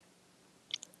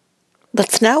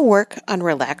Let's now work on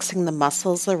relaxing the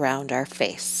muscles around our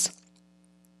face.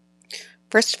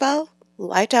 First of all,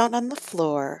 lie down on the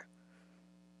floor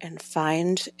and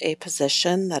find a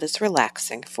position that is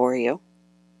relaxing for you.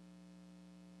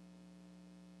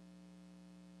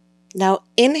 Now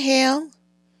inhale,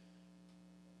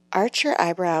 arch your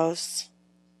eyebrows,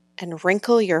 and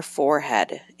wrinkle your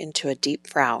forehead into a deep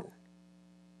frown.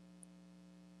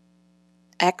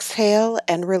 Exhale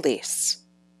and release.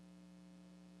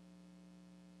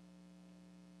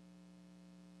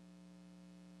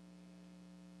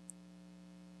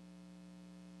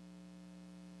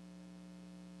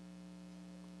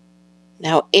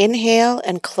 Now inhale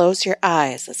and close your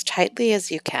eyes as tightly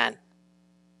as you can.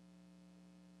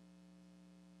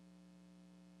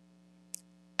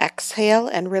 Exhale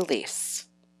and release.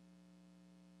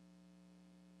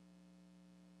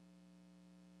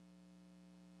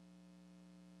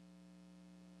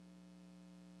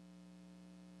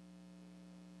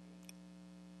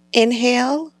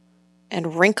 Inhale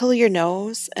and wrinkle your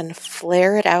nose and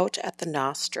flare it out at the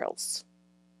nostrils.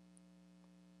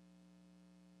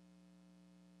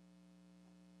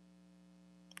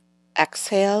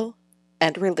 Exhale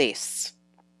and release.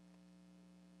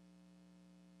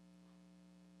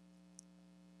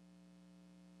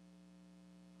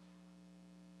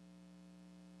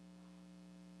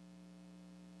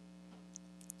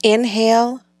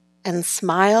 Inhale and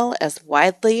smile as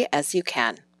widely as you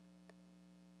can.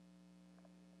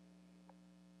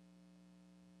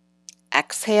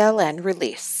 Exhale and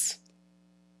release.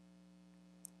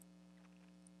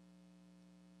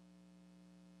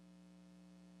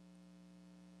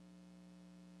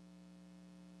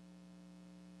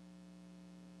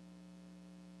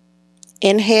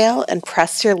 Inhale and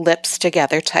press your lips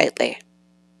together tightly.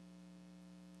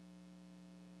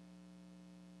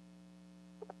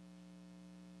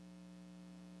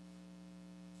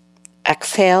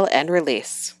 Exhale and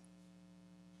release.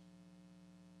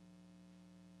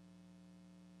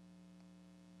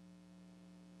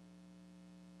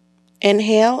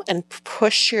 Inhale and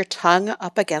push your tongue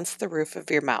up against the roof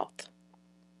of your mouth.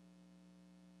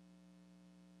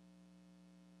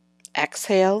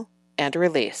 Exhale and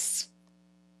release.